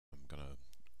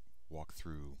walk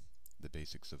through the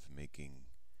basics of making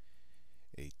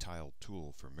a tile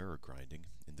tool for mirror grinding,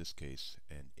 in this case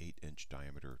an 8-inch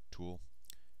diameter tool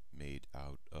made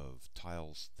out of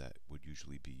tiles that would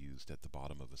usually be used at the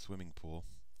bottom of a swimming pool,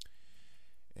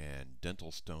 and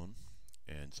dental stone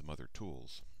and some other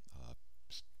tools.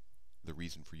 The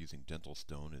reason for using dental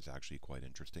stone is actually quite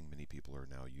interesting. Many people are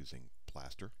now using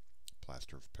plaster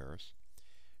of Paris,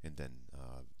 and then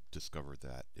discover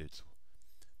that it's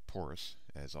porous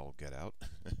as all get out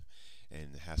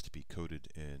and it has to be coated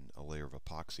in a layer of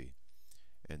epoxy,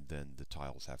 and then the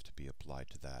tiles have to be applied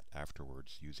to that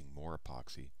afterwards using more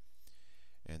epoxy,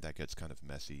 and that gets kind of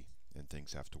messy and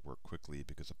things have to work quickly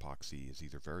because epoxy is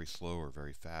either very slow or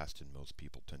very fast, and most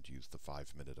people tend to use the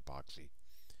 5-minute epoxy,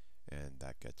 and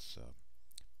that gets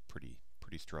pretty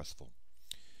stressful.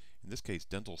 In this case,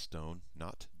 dental stone,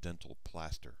 not dental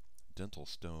plaster. Dental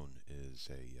stone is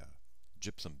a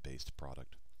gypsum-based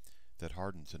product that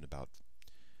hardens in about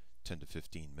 10 to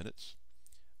 15 minutes.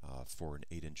 For an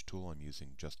 8-inch tool, I'm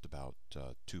using just about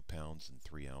 2 pounds and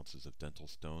 3 ounces of dental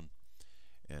stone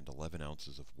and 11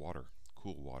 ounces of water,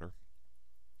 cool water.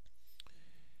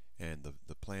 And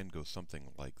the plan goes something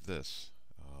like this.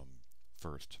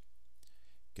 First,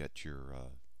 get your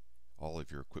all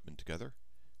of your equipment together.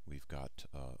 We've got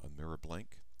a mirror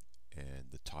blank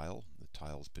and the tile. The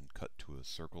tile's been cut to a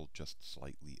circle just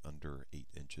slightly under 8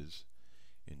 inches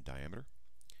in diameter.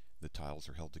 The tiles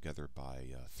are held together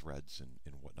by threads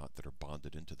and whatnot that are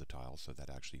bonded into the tile, so that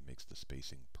actually makes the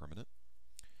spacing permanent.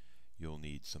 You'll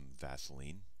need some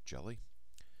Vaseline jelly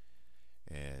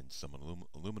and some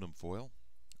aluminum foil,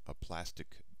 a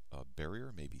plastic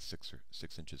barrier, maybe 6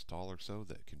 inches tall or so,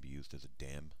 that can be used as a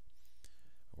dam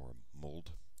or a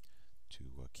mold to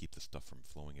keep the stuff from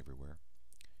flowing everywhere.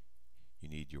 You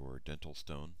need your dental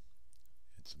stone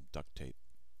and some duct tape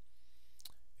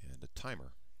and a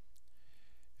timer.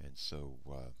 And so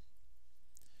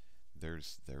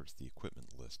there's the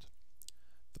equipment list.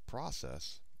 The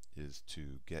process is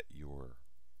to get your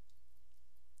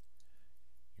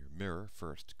mirror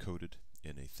first coated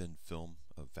in a thin film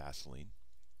of Vaseline,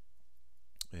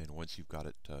 and once you've got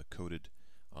it coated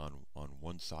on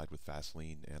one side with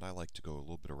Vaseline, and I like to go a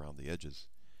little bit around the edges,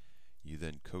 you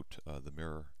then coat the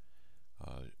mirror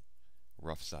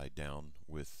rough side down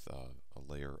with a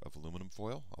layer of aluminum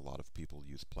foil. A lot of people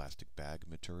use plastic bag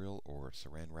material or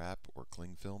saran wrap or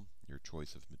cling film, your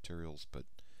choice of materials, but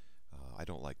I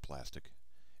don't like plastic,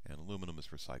 and aluminum is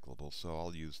recyclable, so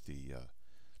I'll use the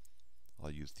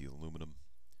aluminum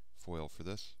foil for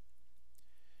this.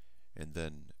 And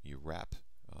then you wrap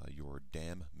your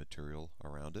dam material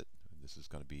around it. This is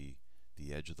going to be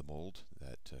the edge of the mold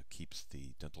that keeps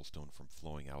the dental stone from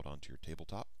flowing out onto your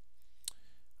tabletop.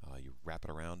 You wrap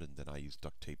it around, and then I use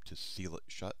duct tape to seal it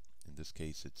shut. In this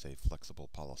case, it's a flexible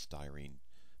polystyrene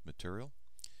material,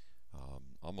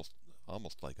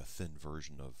 almost like a thin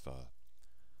version of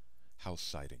house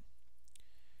siding.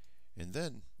 And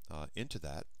then into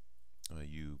that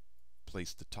you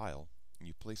place the tile. And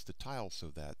you place the tile so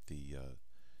that the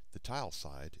tile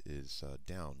side is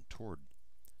down toward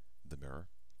the mirror,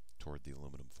 toward the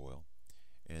aluminum foil,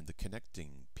 and the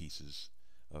connecting pieces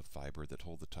of fiber that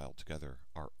hold the tile together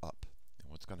are up.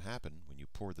 And what's going to happen when you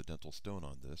pour the dental stone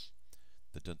on this,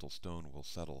 the dental stone will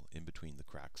settle in between the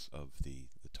cracks of the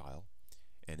tile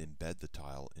and embed the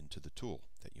tile into the tool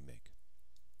that you make.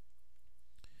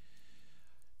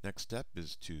 Next step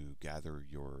is to gather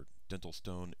your dental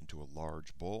stone into a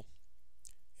large bowl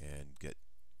and get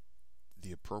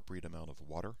the appropriate amount of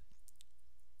water.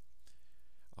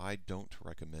 I don't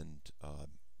recommend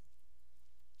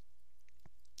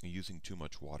using too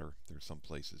much water. There are some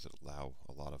places that allow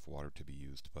a lot of water to be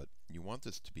used, but you want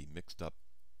this to be mixed up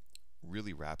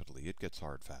really rapidly. It gets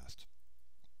hard fast.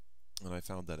 And I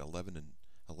found that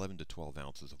 11 to 12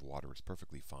 ounces of water is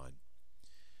perfectly fine.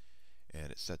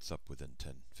 And it sets up within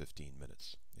 10-15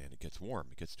 minutes. And it gets warm.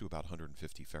 It gets to about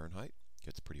 150 Fahrenheit. It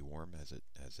gets pretty warm as it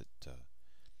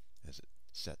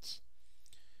sets.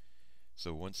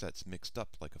 So once that's mixed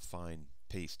up like a fine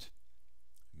paste,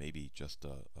 maybe just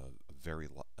a very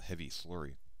heavy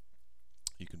slurry,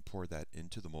 you can pour that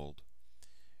into the mold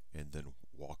and then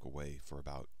walk away for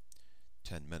about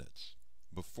 10 minutes.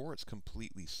 Before it's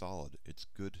completely solid, it's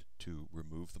good to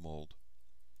remove the mold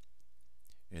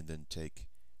and then take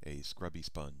a scrubby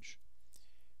sponge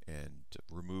and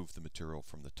remove the material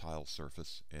from the tile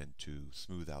surface and to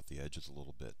smooth out the edges a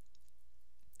little bit.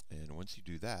 And once you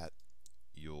do that,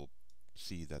 you'll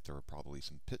see that there are probably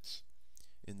some pits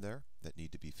in there that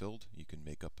need to be filled. You can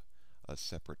make up a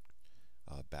separate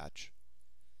batch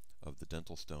of the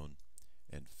dental stone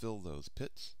and fill those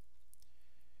pits.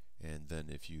 And then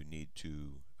if you need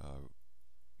to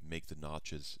make the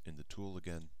notches in the tool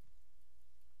again,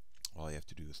 all you have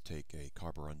to do is take a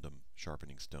carborundum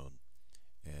sharpening stone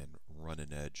and run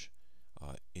an edge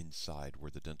inside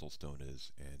where the dental stone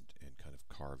is, and kind of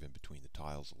carve in between the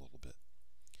tiles a little bit.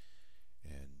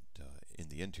 And in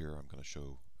the end here, I'm going to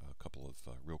show a couple of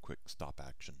real quick stop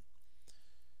action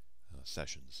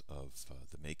sessions of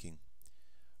the making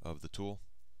of the tool,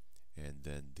 and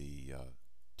then the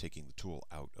taking the tool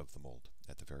out of the mold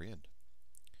at the very end.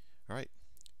 Alright,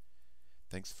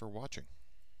 thanks for watching.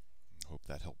 Hope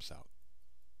that helps out.